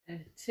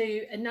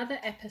to another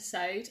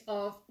episode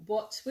of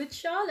What Would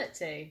Charlotte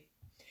Do?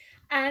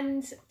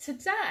 And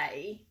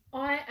today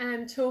I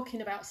am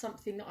talking about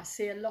something that I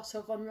see a lot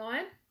of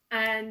online,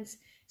 and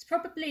it's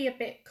probably a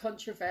bit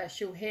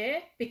controversial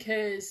here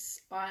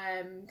because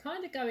I'm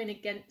kind of going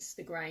against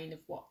the grain of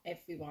what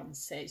everyone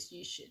says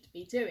you should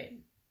be doing.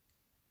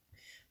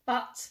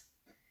 But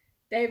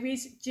there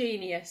is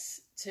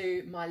genius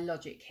to my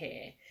logic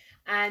here,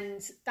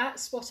 and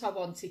that's what I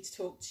wanted to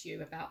talk to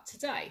you about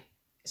today.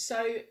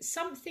 So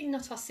something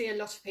that I see a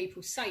lot of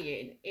people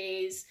saying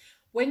is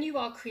when you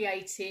are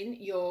creating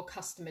your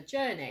customer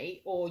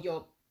journey or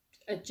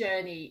a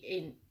journey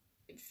in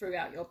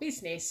throughout your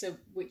business, so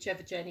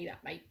whichever journey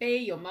that may be,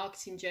 your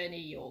marketing journey,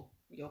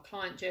 your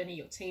client journey,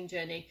 your team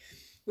journey,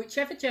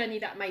 whichever journey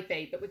that may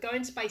be, but we're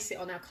going to base it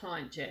on our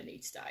client journey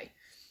today.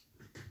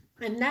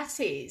 And that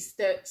is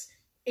that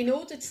in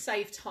order to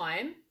save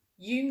time,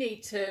 you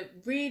need to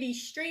really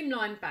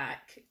streamline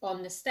back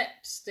on the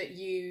steps that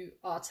you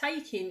are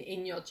taking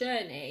in your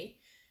journey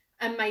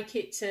and make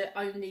it to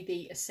only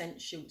the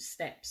essential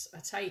steps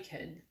are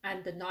taken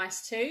and the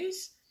nice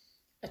twos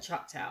are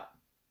chucked out.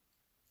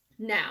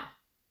 Now,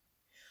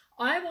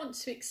 I want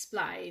to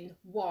explain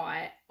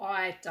why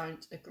I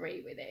don't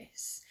agree with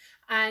this.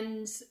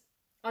 And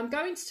I'm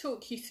going to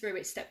talk you through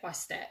it step by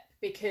step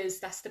because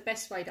that's the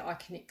best way that I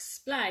can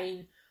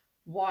explain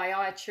why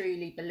I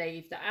truly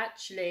believe that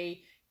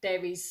actually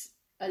there is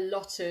a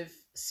lot of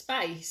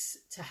space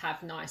to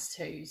have nice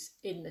twos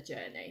in the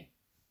journey.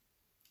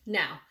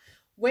 Now,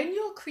 when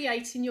you're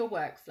creating your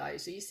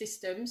workflows or your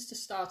systems to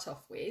start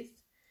off with,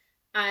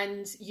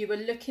 and you are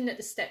looking at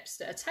the steps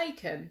that are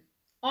taken,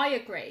 I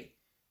agree,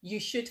 you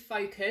should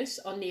focus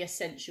on the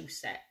essential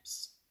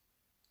steps.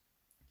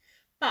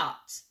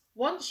 But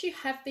once you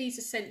have these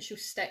essential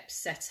steps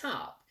set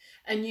up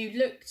and you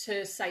look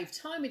to save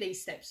time with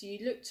these steps,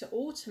 you look to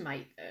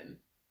automate them,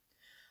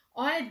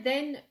 I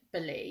then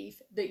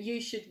believe that you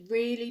should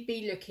really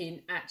be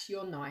looking at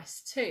your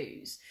nice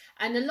twos.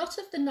 And a lot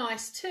of the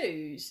nice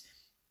twos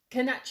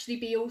can actually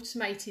be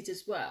automated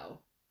as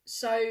well.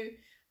 So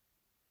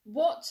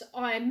what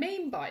I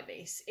mean by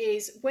this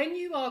is when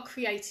you are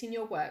creating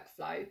your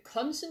workflow,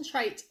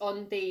 concentrate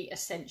on the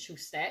essential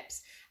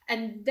steps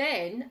and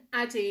then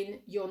add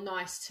in your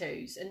nice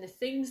twos and the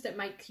things that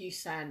make you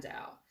stand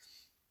out.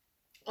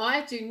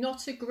 I do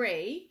not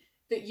agree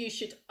that you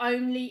should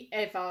only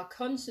ever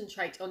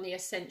concentrate on the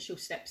essential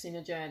steps in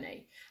a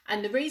journey.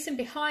 And the reason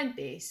behind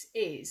this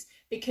is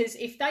because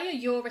if they are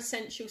your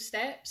essential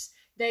steps,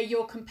 they're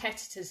your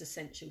competitors'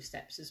 essential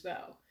steps as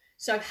well.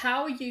 So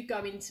how are you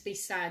going to be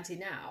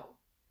standing out?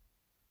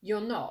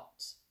 You're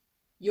not.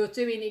 You're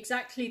doing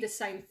exactly the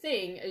same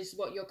thing as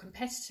what your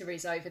competitor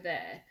is over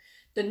there.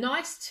 The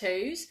nice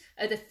twos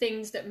are the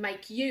things that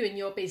make you and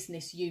your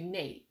business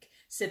unique.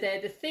 So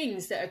they're the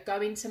things that are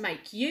going to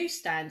make you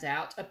stand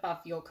out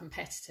above your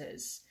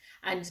competitors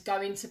and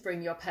going to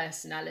bring your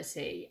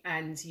personality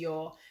and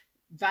your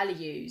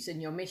values and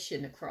your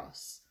mission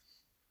across.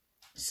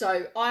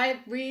 So I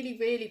really,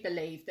 really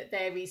believe that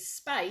there is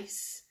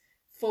space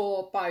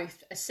for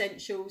both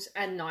essentials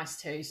and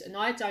nice twos. And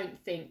I don't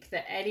think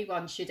that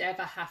anyone should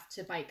ever have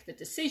to make the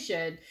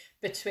decision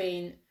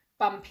between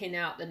bumping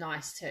out the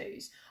nice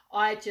twos.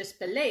 I just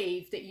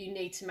believe that you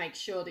need to make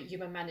sure that you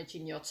are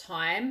managing your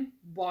time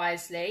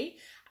wisely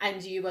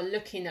and you are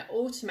looking at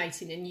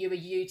automating and you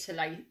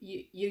are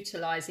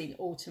utilising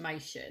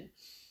automation.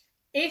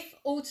 If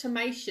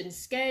automation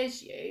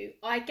scares you,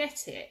 I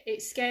get it.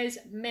 It scares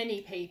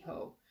many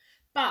people.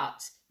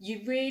 But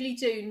you really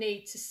do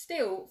need to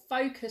still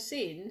focus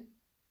in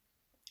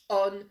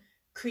on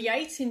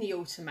creating the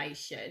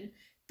automation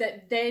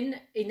that then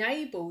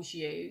enables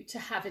you to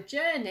have a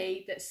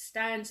journey that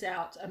stands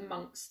out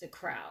amongst the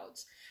crowd.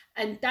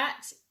 And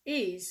that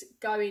is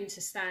going to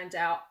stand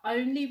out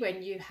only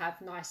when you have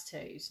nice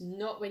twos,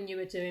 not when you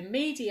are doing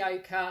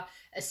mediocre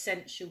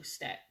essential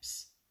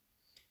steps.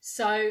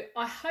 So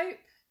I hope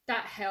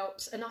that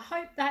helps, and I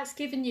hope that's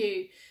given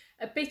you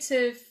a bit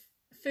of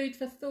food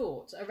for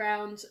thought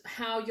around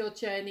how your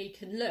journey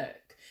can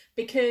look,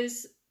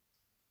 because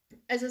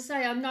as I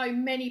say, I know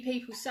many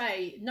people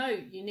say, no,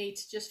 you need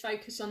to just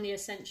focus on the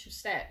essential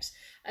steps.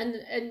 And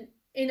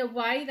in a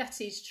way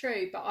that is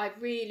true, but I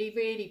really,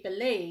 really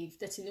believe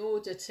that in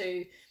order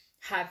to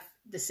have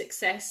the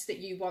success that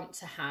you want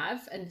to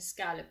have and the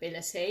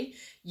scalability,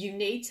 you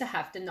need to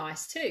have the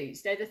nice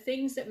twos. They're the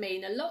things that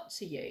mean a lot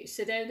to you.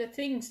 So they're the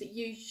things that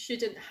you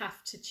shouldn't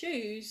have to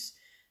choose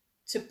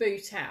to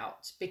boot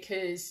out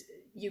because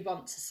you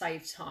want to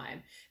save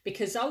time.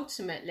 Because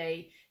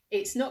ultimately,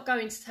 it's not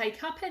going to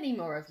take up any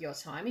more of your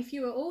time if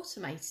you are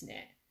automating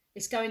it.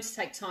 It's going to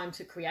take time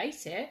to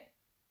create it,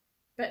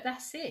 but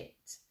that's it.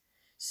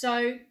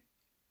 So,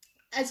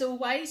 as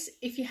always,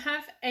 if you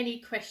have any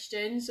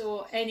questions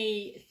or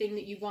anything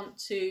that you want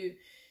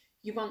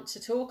to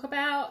talk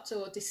about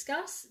or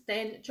discuss,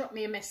 then drop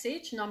me a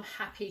message and I'm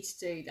happy to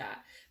do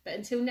that. But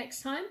until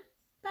next time,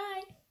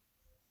 bye.